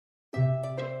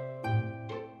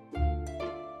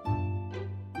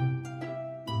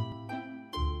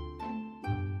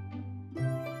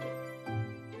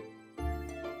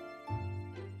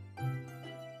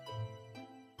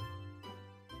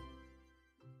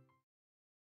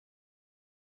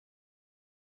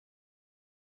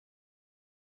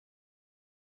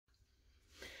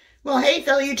Well, hey,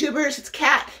 fellow YouTubers, it's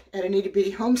Kat at An Itty Bitty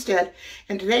Homestead,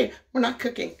 and today we're not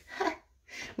cooking.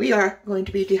 We are going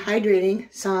to be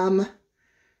dehydrating some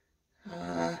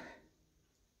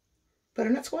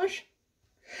butternut squash.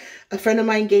 A friend of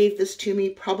mine gave this to me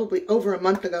probably over a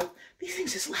month ago. These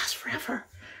things just last forever,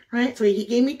 right? So he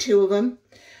gave me 2 of them.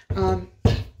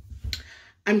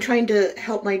 I'm trying to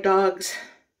help my dogs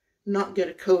not get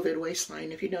a COVID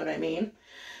waistline, if you know what I mean.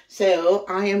 So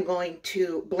I am going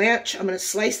to blanch. I'm going to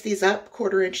slice these up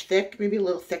 1/4 inch thick, maybe a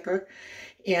little thicker.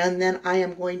 And then I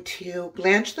am going to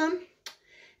blanch them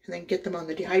and then get them on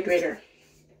the dehydrator.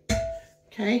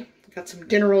 Okay, got some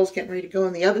dinner rolls getting ready to go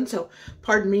in the oven. So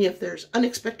pardon me if there's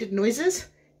unexpected noises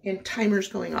and timers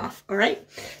going off. All right,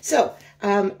 so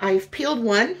I've peeled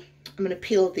one. I'm going to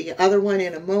peel the other one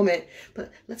in a moment,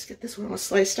 but let's get this one all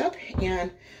sliced up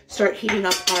and start heating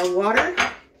up our water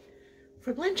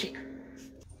for blanching.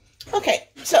 Okay,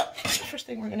 so the first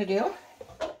thing we're going to do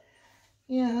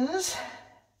is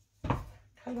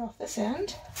cut off this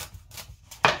end.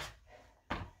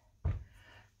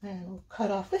 And we'll cut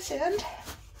off this end.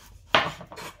 I'm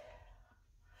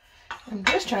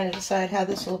just trying to decide how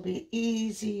this will be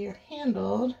easier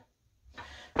handled.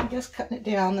 I'm just cutting it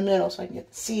down the middle so I can get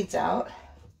the seeds out.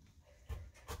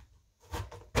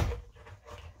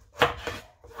 I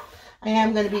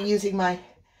am going to be using my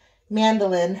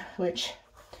mandolin, which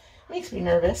makes me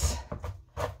nervous.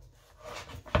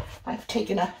 I've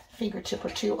taken a fingertip or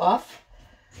 2 off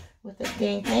with this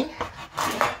dang thing.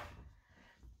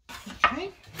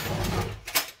 Okay.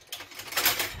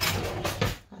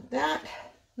 Like that.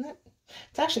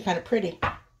 It's actually kind of pretty.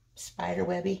 Spider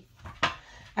webby.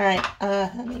 All right,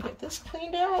 let me get this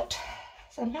cleaned out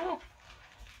somehow.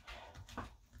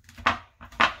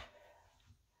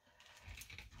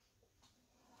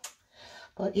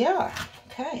 But yeah,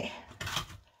 okay.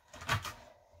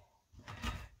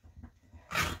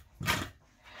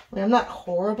 I mean, I'm not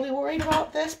horribly worried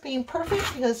about this being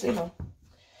perfect because, you know,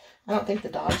 I don't think the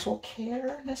dogs will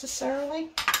care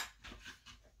necessarily.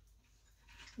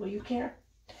 Will you care?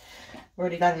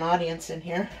 Already got an audience in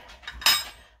here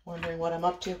wondering what I'm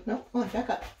up to. No, come on, back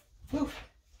up. Move.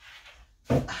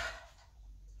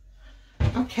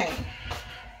 Okay.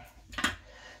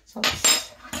 So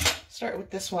let's start with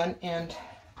this one and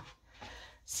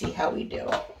see how we do.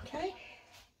 Okay.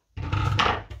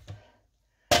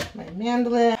 My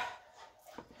mandolin.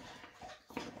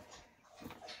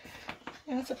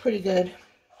 Yeah, that's a pretty good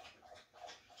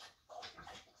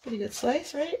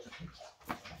slice, right?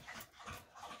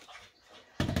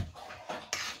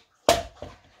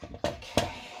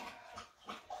 Okay.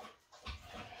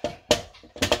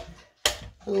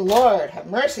 Lord have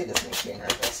mercy, this makes me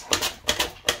nervous.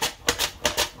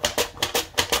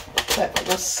 But if it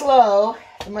goes slow,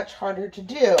 it's much harder to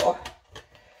do.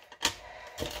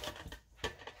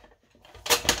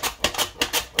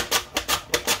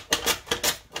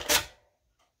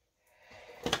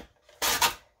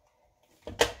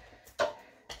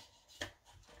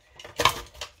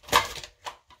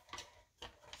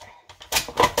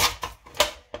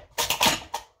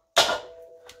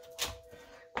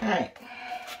 All right.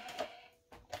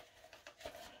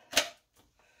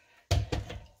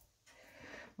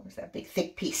 Where's that big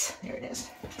thick piece? There it is.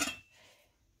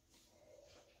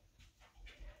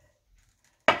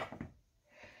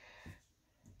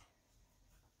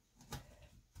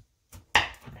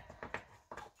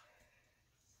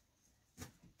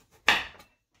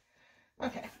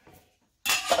 Okay.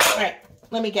 All right.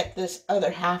 Let me get this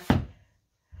other half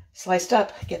sliced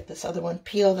up, get this other one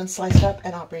peeled and sliced up,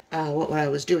 and I'll bring what I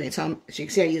was doing. So as you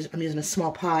can see, I'm using a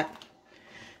small pot,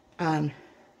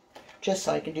 just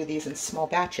so I can do these in small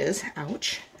batches.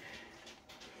 Ouch.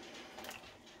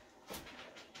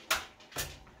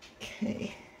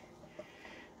 Okay.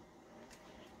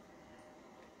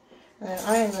 And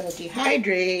I am going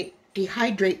to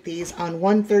dehydrate these on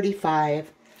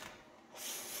 135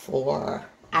 for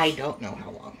I don't know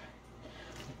how long,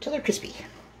 until they're crispy.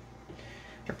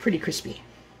 They're pretty crispy.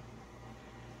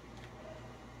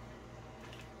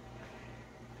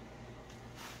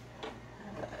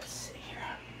 Let's see here.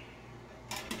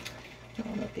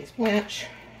 I'll let these blanch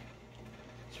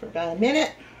just for about a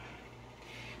minute.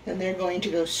 Then they're going to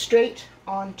go straight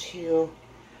onto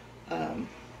oh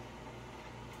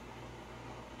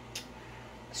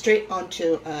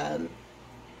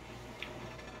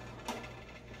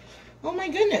my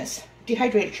goodness,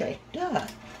 dehydrator tray. Duh.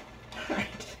 All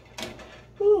right.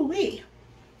 Ooh-wee.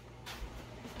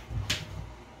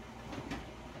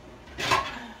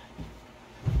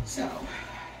 So,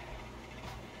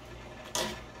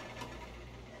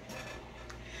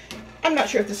 I'm not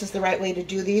sure if this is the right way to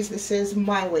do these. This is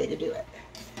my way to do it.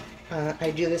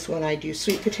 I do this when I do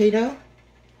sweet potato.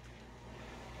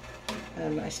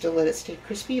 I still let it stay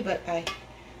crispy, but I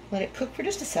let it cook for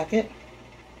just a second.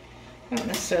 I don't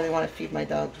necessarily want to feed my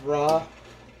dogs raw,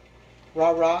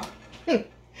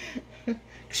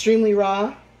 extremely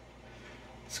raw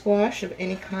squash of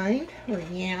any kind, or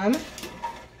yam.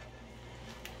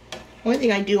 Only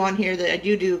thing I do on here that I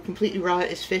do completely raw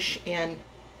is fish and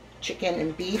chicken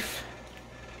and beef.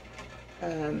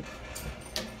 And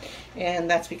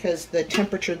that's because the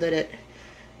temperature that it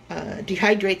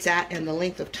dehydrates at and the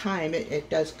length of time it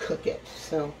does cook it.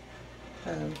 So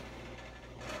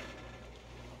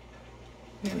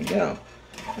there we go.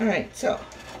 Alright, so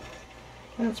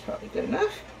that's probably good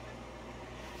enough.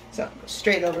 So go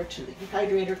straight over to the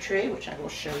dehydrator tray, which I will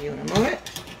show you in a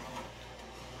moment.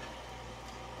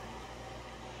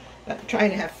 I'm trying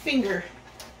to have finger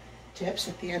tips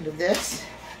at the end of this.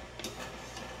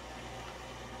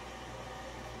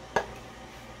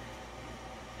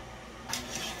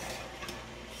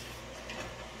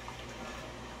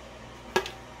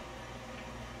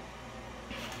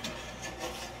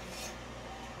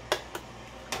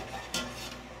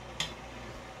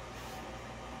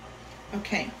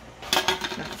 Okay,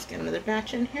 now let's get another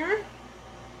batch in here.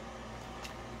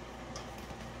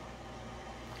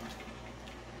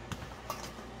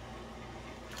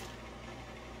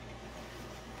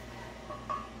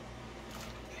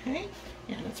 Okay,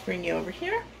 and let's bring you over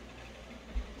here.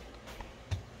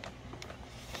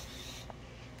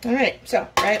 All right, so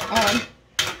right on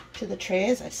to the tray,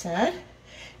 as I said,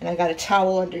 and I got a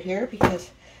towel under here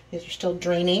because these are still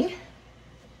draining.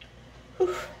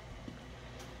 Whew.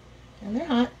 And they're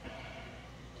hot.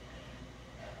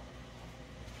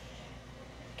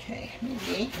 Okay,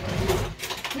 maybe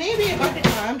if I could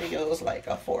time to use like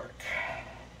a fork.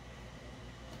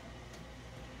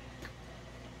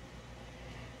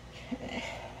 Okay.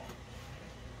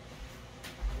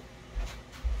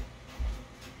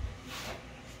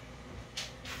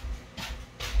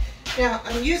 Now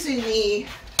I'm using the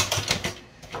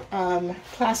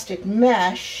plastic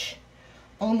mesh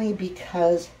only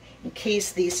because in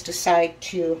case these decide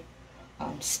to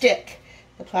stick,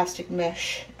 the plastic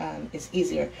mesh is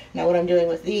easier. Now what I'm doing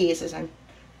with these is I'm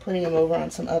putting them over on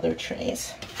some other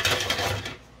trays.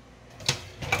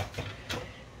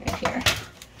 Right here.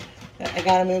 But I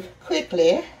gotta move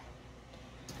quickly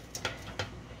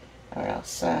or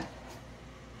else the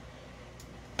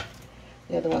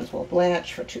other ones will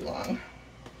blanch for too long.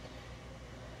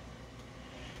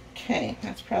 Okay,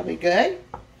 that's probably good.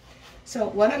 So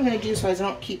what I'm going to do so I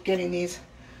don't keep getting these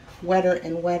wetter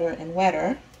and wetter and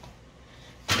wetter,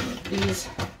 move these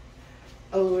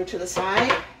over to the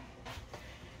side,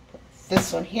 put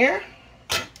this one here,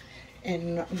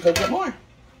 and go get more.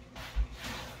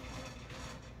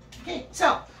 Okay,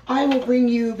 so I will bring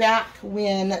you back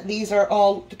when these are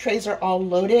all, the trays are all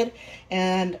loaded,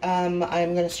 and I'm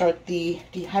going to start the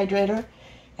dehydrator,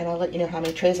 and I'll let you know how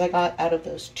many trays I got out of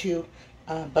those two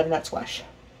butternut squash.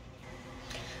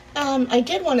 I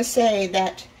did want to say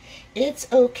that it's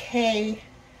okay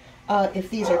if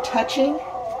these are touching.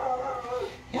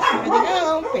 Yeah, there they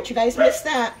go. Bet you guys missed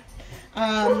that.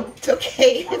 It's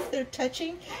okay if they're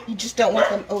touching. You just don't want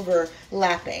them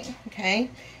overlapping, okay?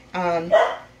 And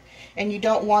you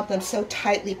don't want them so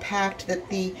tightly packed that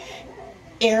the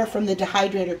air from the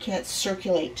dehydrator can't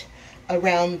circulate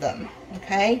around them,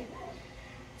 okay?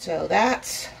 So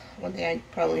that's one thing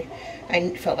I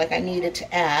felt like I needed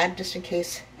to add, just in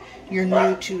case you're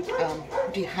new to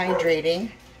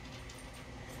dehydrating.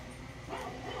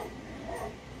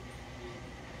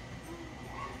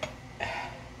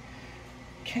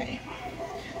 Okay,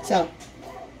 so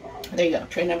there you go,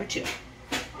 tray number 2.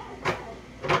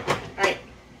 Alright,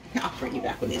 I'll bring you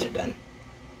back when these are done.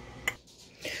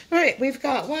 Alright, we've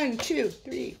got 1, 2,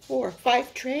 3, 4,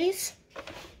 5 trays.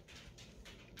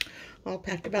 All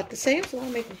packed about the same, so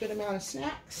that'll make a good amount of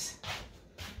snacks.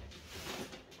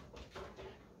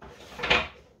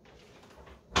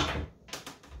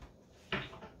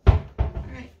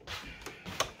 Alright.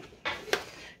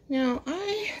 Now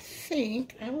I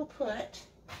think I will put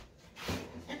an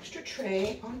extra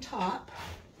tray on top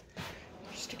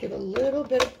just to give a little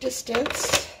bit of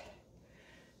distance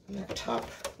on that top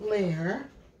layer.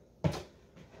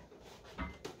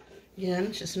 Again,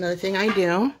 it's just another thing I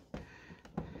do.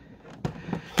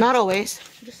 Not always,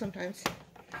 just sometimes.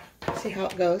 See how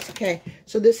it goes. Okay,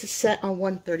 so this is set on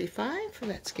 135.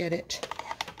 Let's get it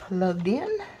plugged in.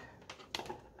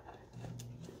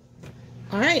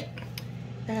 All right,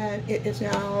 and it is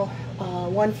now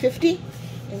 1:50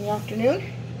 in the afternoon,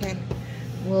 and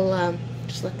we'll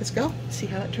just let this go, see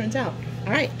how it turns out.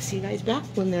 All right, see you guys back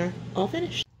when they're all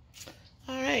finished.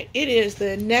 All right, right, it is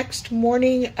the next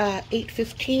morning,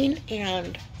 8:15,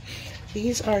 and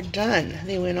these are done.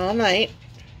 They went all night,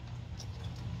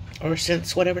 or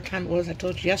since whatever time it was I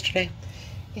told you yesterday.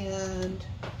 And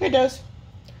here it goes.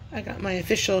 I got my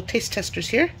official taste testers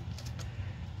here.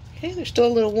 Okay, they're still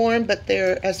a little warm, but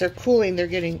as they're cooling, they're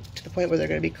getting to the point where they're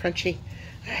going to be crunchy.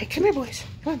 All right, come here, boys.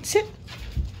 Come on, sit.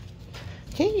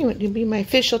 Okay, you want to be my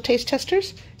official taste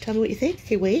testers? Tell me what you think.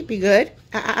 Okay, wait, be good.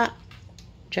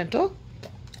 Gentle.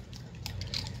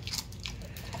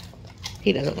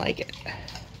 He doesn't like it.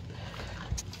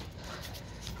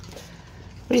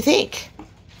 What do you think?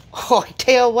 Oh,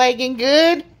 tail wagging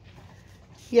good?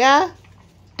 Yeah?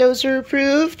 Dozer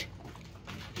approved?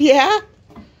 Yeah?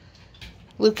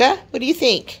 Luca, what do you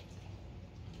think?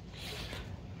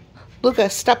 Luca,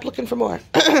 stop looking for more.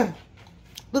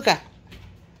 Luca.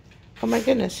 Oh my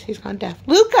goodness, he's gone deaf.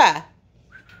 Luca!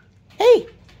 Hey,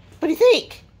 what do you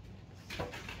think?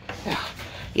 Oh,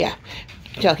 yeah,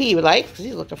 tell he would like, because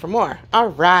he's looking for more. All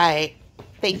right.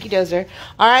 Thank you, Dozer.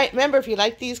 All right, remember, if you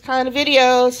like these kind of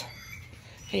videos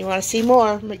and you want to see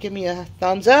more, give me a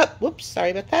thumbs up. Whoops, sorry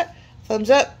about that.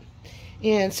 Thumbs up.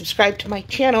 And subscribe to my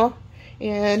channel.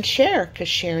 And share, because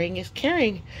sharing is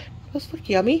caring. Those look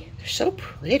yummy. They're so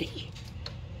pretty.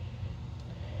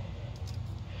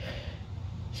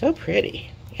 So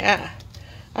pretty. Yeah.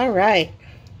 All right.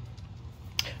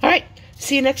 All right.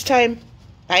 See you next time.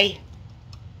 Bye.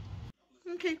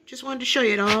 Okay, just wanted to show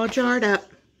you it all jarred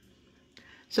up.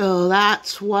 So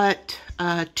that's what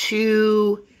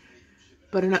 2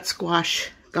 butternut squash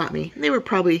got me. They were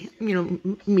probably,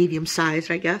 medium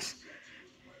sized, I guess.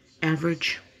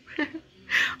 Average.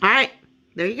 All right,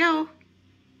 there you go.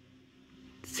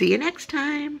 See you next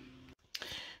time.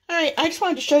 All right, I just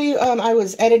wanted to show you, I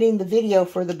was editing the video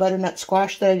for the butternut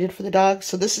squash that I did for the dogs.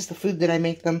 So this is the food that I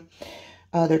make them,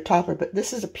 their topper. But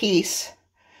this is a piece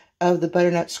of the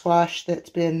butternut squash that's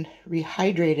been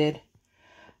rehydrated.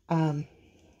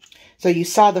 So you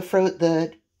saw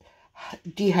the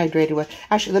dehydrated one.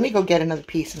 Actually, let me go get another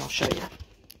piece and I'll show you.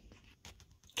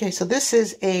 Okay, so this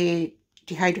is a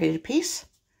dehydrated piece.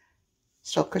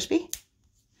 Still crispy.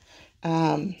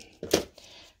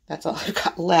 That's all I've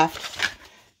got left.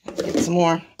 Let's get some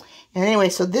more. And anyway,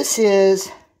 so this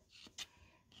is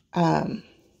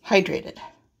hydrated.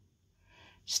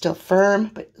 Still firm,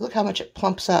 but look how much it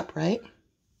plumps up, right?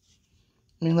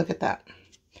 I mean, look at that.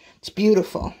 It's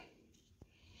beautiful.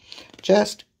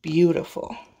 Just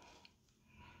beautiful.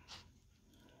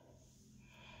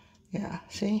 Yeah,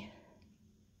 see?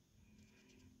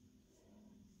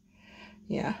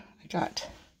 Yeah, I got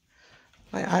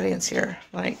my audience here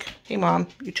like, hey Mom,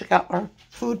 you took out our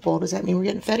food bowl. Does that mean we're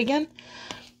getting fed again?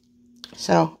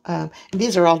 So,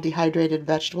 these are all dehydrated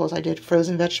vegetables. I did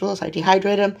frozen vegetables. I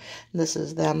dehydrated them. This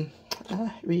is them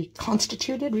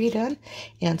reconstituted, redone.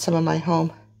 And some of my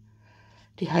home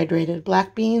dehydrated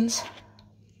black beans.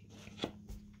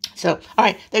 So, all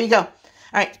right, there you go. All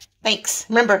right, thanks.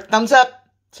 Remember, thumbs up,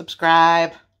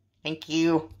 subscribe. Thank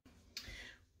you.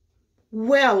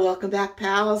 Well, welcome back,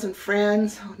 pals and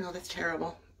friends. Oh, no, that's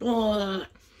terrible. Ugh.